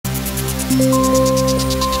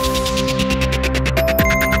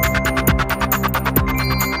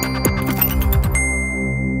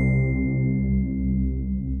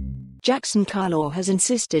Jackson Carlaw has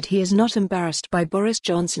insisted he is not embarrassed by Boris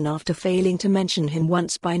Johnson after failing to mention him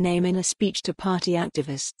once by name in a speech to party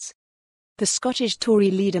activists. The Scottish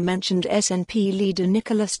Tory leader mentioned SNP leader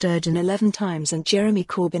Nicola Sturgeon 11 times and Jeremy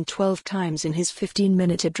Corbyn 12 times in his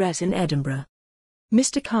 15-minute address in Edinburgh.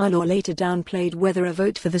 Mr Carlaw later downplayed whether a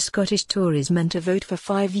vote for the Scottish Tories meant a vote for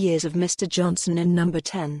 5 years of Mr Johnson in number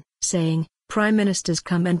 10, saying, "Prime Ministers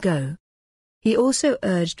come and go." He also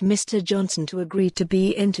urged Mr Johnson to agree to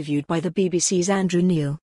be interviewed by the BBC's Andrew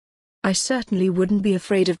Neil. "I certainly wouldn't be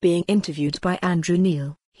afraid of being interviewed by Andrew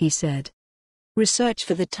Neil," he said. Research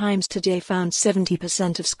for The Times today found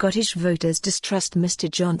 70% of Scottish voters distrust Mr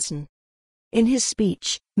Johnson. In his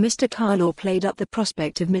speech, Mr Carlaw played up the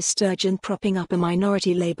prospect of Ms Sturgeon propping up a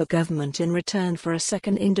minority Labour government in return for a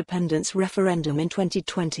second independence referendum in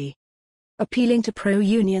 2020. Appealing to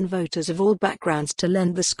pro-union voters of all backgrounds to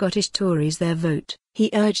lend the Scottish Tories their vote, he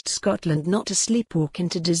urged Scotland not to sleepwalk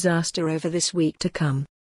into disaster over this week to come.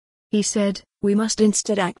 He said, "We must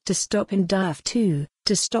instead act to stop Indaft 2,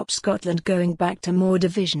 to stop Scotland going back to more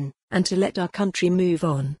division, and to let our country move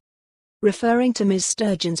on." Referring to Ms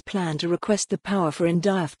Sturgeon's plan to request the power for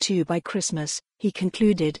Indaft 2 by Christmas, he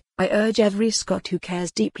concluded, "I urge every Scot who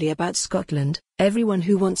cares deeply about Scotland, everyone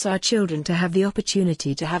who wants our children to have the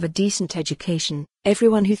opportunity to have a decent education,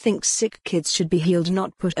 everyone who thinks sick kids should be healed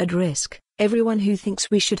not put at risk, everyone who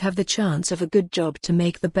thinks we should have the chance of a good job to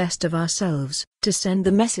make the best of ourselves, to send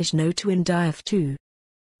the message no to Indaft 2.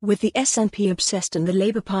 With the SNP obsessed and the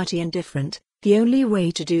Labour Party indifferent, the only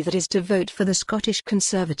way to do that is to vote for the Scottish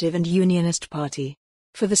Conservative and Unionist Party.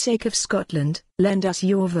 For the sake of Scotland, lend us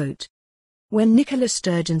your vote." When Nicola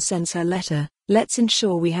Sturgeon sends her letter, "Let's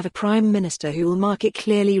ensure we have a Prime Minister who will mark it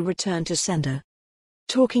clearly return to sender."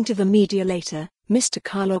 Talking to the media later, Mr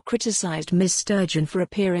Carlaw criticised Ms Sturgeon for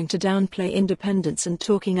appearing to downplay independence and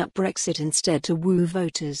talking up Brexit instead to woo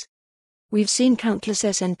voters. "We've seen countless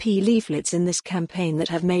SNP leaflets in this campaign that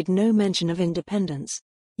have made no mention of independence.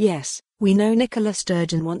 Yes, we know Nicola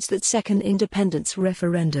Sturgeon wants that second independence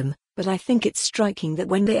referendum, but I think it's striking that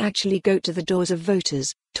when they actually go to the doors of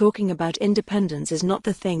voters, talking about independence is not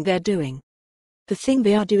the thing they're doing. The thing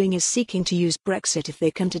they are doing is seeking to use Brexit if they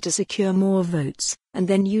can to secure more votes, and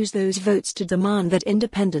then use those votes to demand that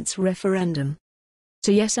independence referendum.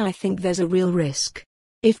 So yes, I think there's a real risk.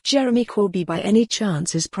 If Jeremy Corbyn by any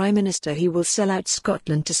chance is Prime Minister, he will sell out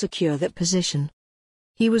Scotland to secure that position."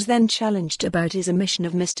 He was then challenged about his omission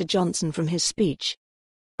of Mr Johnson from his speech.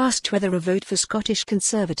 Asked whether a vote for Scottish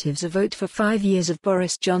Conservatives a vote for 5 years of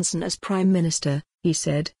Boris Johnson as Prime Minister, he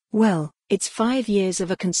said, "Well, it's 5 years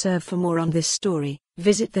of a Conserve. For more on this story,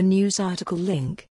 visit the news article link."